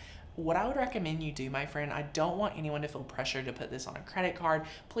tight. What I would recommend you do, my friend, I don't want anyone to feel pressure to put this on a credit card.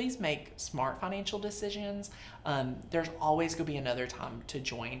 Please make smart financial decisions. There's always going to be another time to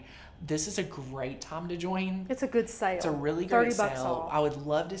join. This is a great time to join. It's a good sale. It's a really great $30 sale. off. I would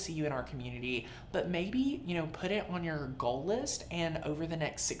love to see you in our community, but maybe, put it on your goal list, and over the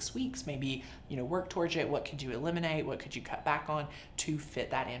next 6 weeks, maybe, work towards it. What could you eliminate? What could you cut back on to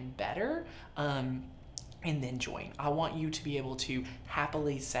fit that in better? And then join. I want you to be able to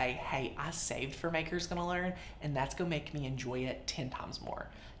happily say, hey, I saved for Makers Gonna Learn, and that's gonna make me enjoy it 10 times more.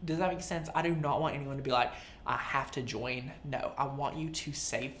 Does that make sense? I do not want anyone to be like, I have to join. No, I want you to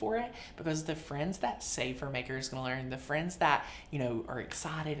save for it, because the friends that save for Makers Gonna Learn, the friends that, are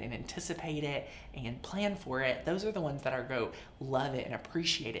excited and anticipate it and plan for it, those are the ones that are go love it and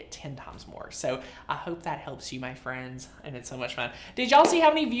appreciate it 10 times more. So I hope that helps you, my friends, and it's so much fun. Did y'all see how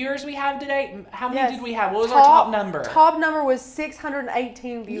many viewers we have today? How many did we have? What was our top number? Top number was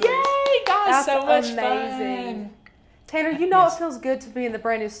 618 viewers. Yay, guys, that's so much amazing. Fun. Tanner, you know it feels good to be in the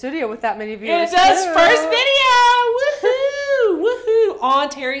brand new studio with that many viewers. It does. First video. Woohoo! Woohoo!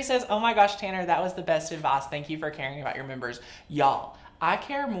 Terry says, oh my gosh, Tanner, that was the best advice. Thank you for caring about your members. Y'all, I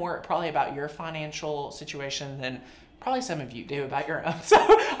care more probably about your financial situation than probably some of you do about your own. So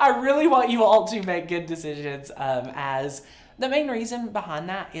I really want you all to make good decisions, as the main reason behind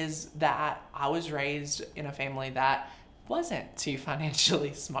that is that I was raised in a family that wasn't too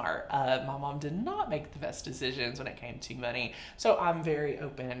financially smart. My mom did not make the best decisions when it came to money. So I'm very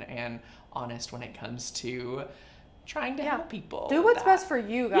open and honest when it comes to trying to help people. Do what's best for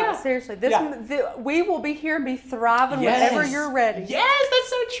you, guys. Seriously. We will be here and be thriving whenever you're ready. Yes, that's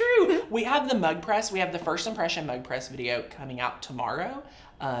so true. We have the Mug Press. We have the first impression Mug Press video coming out tomorrow.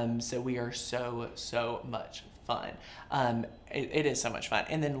 So we are so much fun. It is so much fun.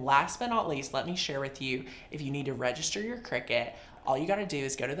 And then last but not least, let me share with you, if you need to register your Cricut, all you got to do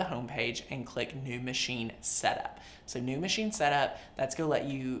is go to the homepage and click New Machine Setup. So New Machine Setup, that's going to let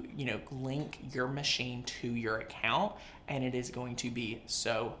you, link your machine to your account, and it is going to be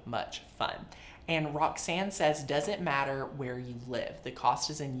so much fun. And Roxanne says, does it matter where you live? The cost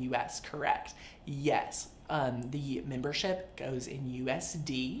is in US, correct? Yes. The membership goes in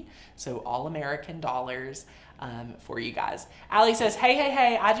USD, so all American dollars for you guys. Allie says,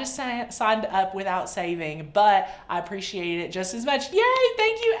 hey, I just signed up without saving, but I appreciate it just as much. Yay,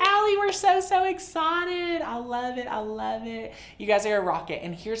 thank you, Allie. We're so excited. I love it. You guys are a rocket.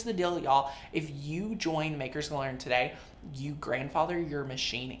 And here's the deal, y'all. If you join Makers Gonna Learn today, you grandfather your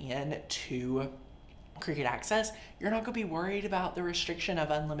machine in to Cricut Access, you're not going to be worried about the restriction of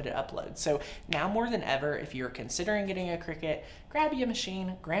unlimited uploads. So now more than ever, if you're considering getting a Cricut, grab you a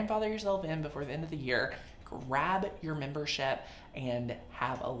machine, grandfather yourself in before the end of the year, grab your membership, and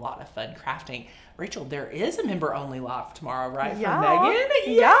have a lot of fun crafting. Rachel, there is a member-only live tomorrow, right? Yeah. For Megan?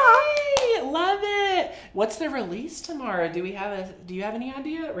 Yeah. Yay! Love it. What's the release tomorrow? Do you have any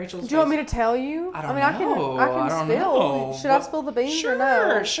idea? Rachel's Do you want me to tell you? I know. I can spill. Should I spill the beans or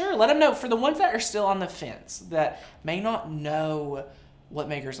no? Sure. Let them know. For the ones that are still on the fence, that may not know what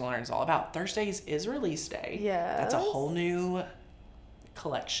Makers Learn is all about, Thursdays is release day. Yes. That's a whole new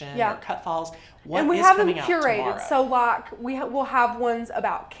collection Yeah. or cut files. What and we is have them coming out curated. tomorrow? So like we'll have ones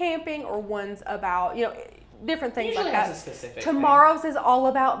about camping or ones about, different things Usually like has that. a specific Tomorrow's is all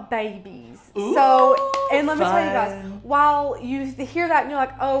about babies. Ooh, and let me tell you guys, fun. while you hear that and you're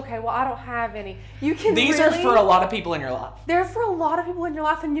like, oh, okay, well, I don't have any. You can These are for a lot of people in your life. They're for a lot of people in your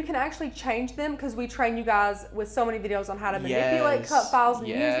life, and you can actually change them because we train you guys with so many videos on how to manipulate cut files and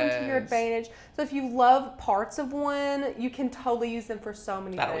use them to your advantage. So if you love parts of one, you can totally use them for so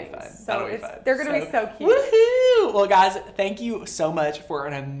many That'll things. be fun. So That'll be fun. They're going to be so cute. Woohoo! Well, guys, thank you so much for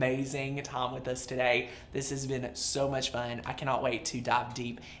an amazing time with us today. This has been so much fun. I cannot wait to dive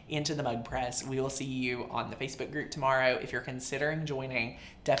deep into the Mug Press. We will see you on the Facebook group tomorrow. If you're considering joining,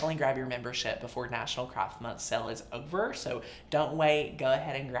 definitely grab your membership before National Craft Month sale is over. So don't wait. Go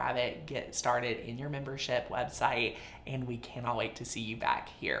ahead and grab it. Get started in your membership website. And we cannot wait to see you back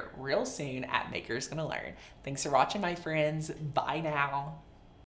here real soon at Makers Gonna Learn. Thanks for watching, my friends. Bye now.